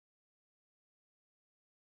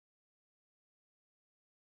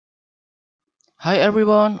Hi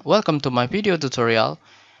everyone, welcome to my video tutorial.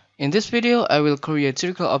 In this video, I will create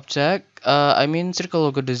circle object, circle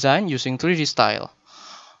logo design using 3D style.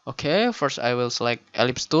 Okay, first I will select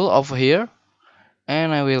ellipse tool over here,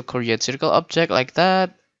 and I will create circle object like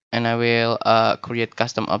that, and I will create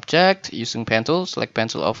custom object using pen tool. Select pen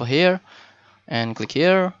tool over here, and click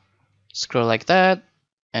here, scroll like that,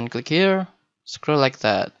 and click here, scroll like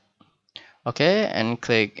that. Okay, and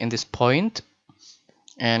click in this point,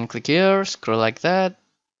 and click here, scroll like that,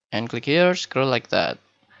 and click here, scroll like that,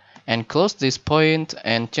 and close this point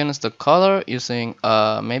and change the color using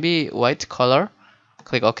maybe white color.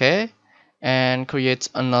 Click OK and create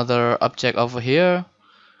another object over here.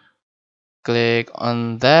 Click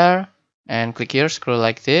on there and click here, scroll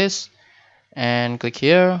like this, and click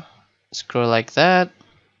here, scroll like that.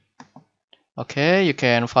 Okay, you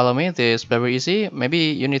can follow me. This is very easy.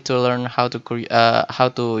 Maybe you need to learn how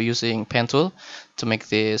to using pen tool to make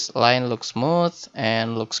this line look smooth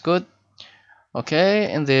and looks good.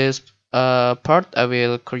 Okay, in this part I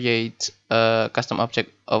will create a custom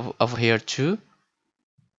object over here too.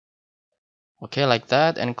 Okay, like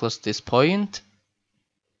that, and close this point.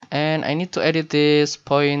 And I need to edit this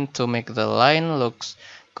point to make the line looks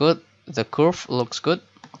good, the curve looks good.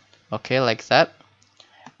 Okay, like that.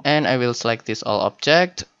 And I will select this all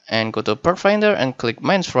object and go to Pathfinder and click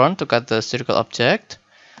minus front to cut the circle object.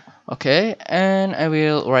 Okay, and I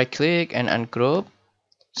will right click and ungroup.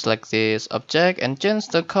 Select this object and change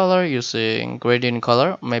the color using gradient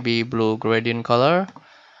color, maybe blue gradient color,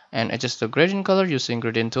 and adjust the gradient color using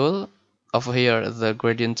gradient tool. Over here, the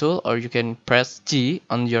gradient tool, or you can press G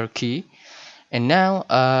on your key. And now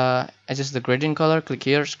adjust the gradient color, click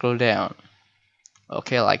here, scroll down.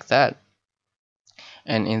 Okay, like that.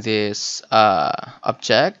 And in this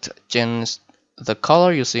object, change the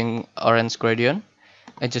color using orange gradient,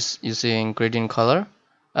 adjust using gradient color,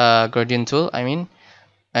 gradient tool,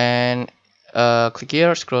 and click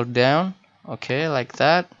here, scroll down. Okay, like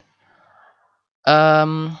that.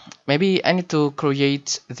 Maybe I need to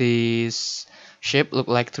create this shape look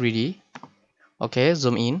like 3D. Okay,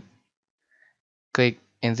 zoom in, click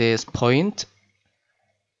in this point,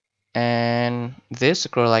 and this,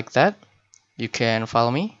 scroll like that. You can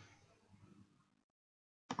follow me.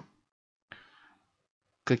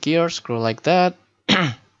 Click here, scroll like that,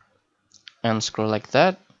 and scroll like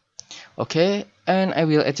that. Okay, and I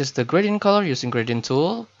will adjust the gradient color using gradient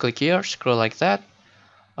tool. Click here, scroll like that.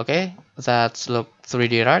 Okay, that's look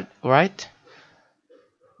 3D, right?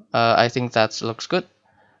 I think that looks good.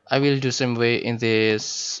 I will do same way in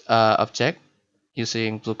this object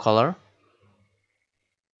using blue color.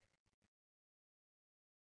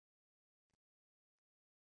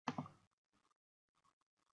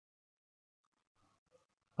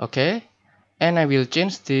 Okay, and I will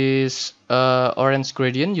change this orange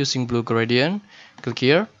gradient using blue gradient. Click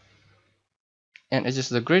here and adjust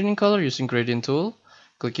the gradient color using gradient tool.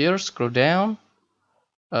 Click here, scroll down,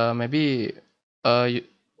 maybe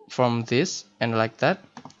from this and like that.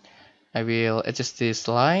 I will adjust this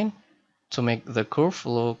line to make the curve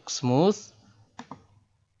look smooth.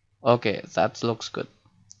 Okay, that looks good.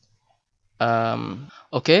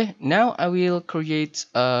 Okay, now I will create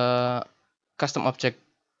a custom object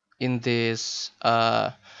in this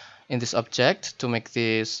object to make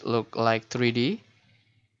this look like 3D.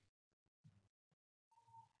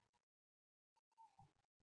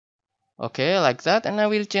 Okay, like that, and I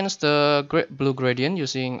will change the blue gradient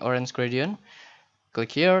using orange gradient.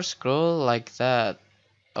 Click here, scroll like that.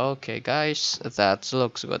 Okay guys, that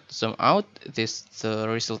looks good. Zoom out. This is the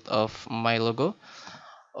result of my logo.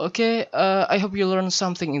 Okay, I hope you learned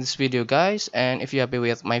something in this video guys, and if you're happy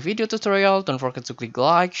with my video tutorial, don't forget to click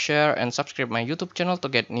like, share, and subscribe my YouTube channel to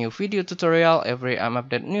get new video tutorial every time I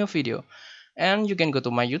update new video. And you can go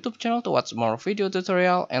to my YouTube channel to watch more video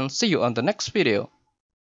tutorial, and see you on the next video.